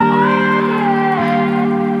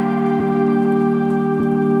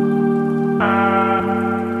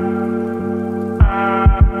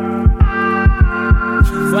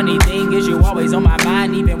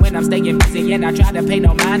I try to pay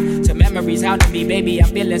no mind to memories haunting me, baby, I'm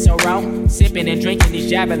feeling so wrong. Sipping and drinking these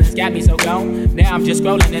javelins got me so gone. Now I'm just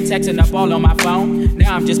scrolling and texting up all on my phone.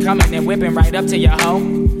 Now I'm just coming and whipping right up to your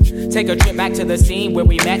home. Take a trip back to the scene where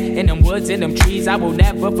we met, in them woods, in them trees. I will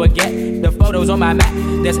never forget the photos on my map.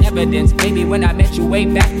 There's evidence, baby, when I met you way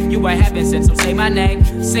back, you were heaven sent. So say my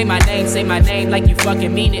name, say my name, say my name like you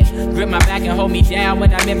fucking mean it. Grip my back and hold me down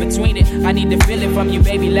when I'm in between it. I need to feel it from you,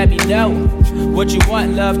 baby, let me know what you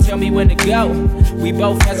want, love, tell me when to go. We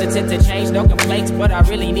both hesitant to change, no complaints, but I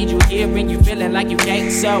really need you here and you feeling like you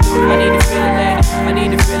can't. So I need to feel it, lady, I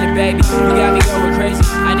need to feel it, baby. You got me going crazy.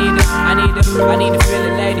 I need to feel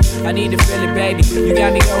it, lady. I need to feel it, baby. You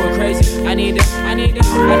got me going crazy. I need to feel it,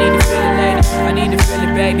 lady. I need to feel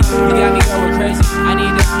it, baby. You got me going crazy. I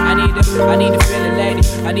need to feel it, lady.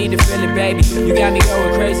 I need to feel it, baby. You got me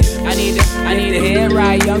going crazy. I need to hear it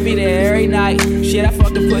right. Y'all be there every night. Shit, I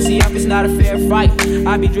fuck the pussy up. It's not a fair fight.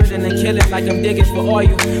 I be drilling and killing like I'm digging for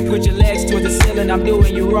oil. Put your legs towards the ceiling. I'm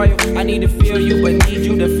doing you royal. I need to feel you, but need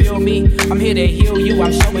you to feel me. I'm here to heal you.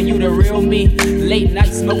 I'm showing you the real me. Late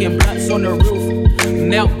night smoking blunts on the roof.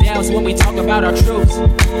 Meltdowns when we talk about our truths.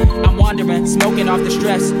 I'm wandering, smoking off the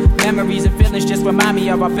stress. Memories and feelings just remind me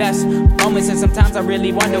of our best moments, and sometimes I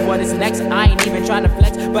really wonder what is next. I ain't even trying to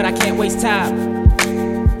flex, but I can't waste time.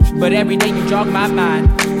 But every day you jog my mind.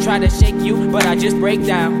 Try to shake you, but I just break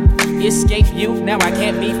down. Escape you, now I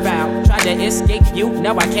can't be found. Try to escape you,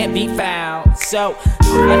 now I can't be found. So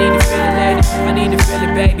I need to feel it, lady. I need to feel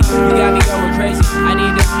it, baby. You got me going crazy. I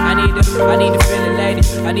need to feel it, lady.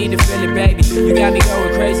 I need to feel it, baby. You got me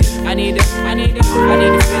going crazy. I need to feel it,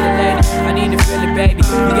 lady. I need to feel it, baby.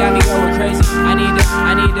 You got me going crazy. I need to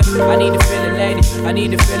feel it, lady. I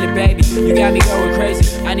need to feel it, baby. You got me going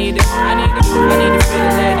crazy. I need to feel it,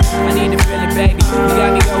 lady. I need to feel it, baby. You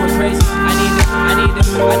got me going crazy. I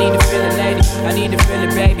need to feel it, lady. I need to feel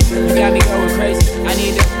it, baby. You got me going crazy. I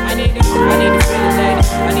need to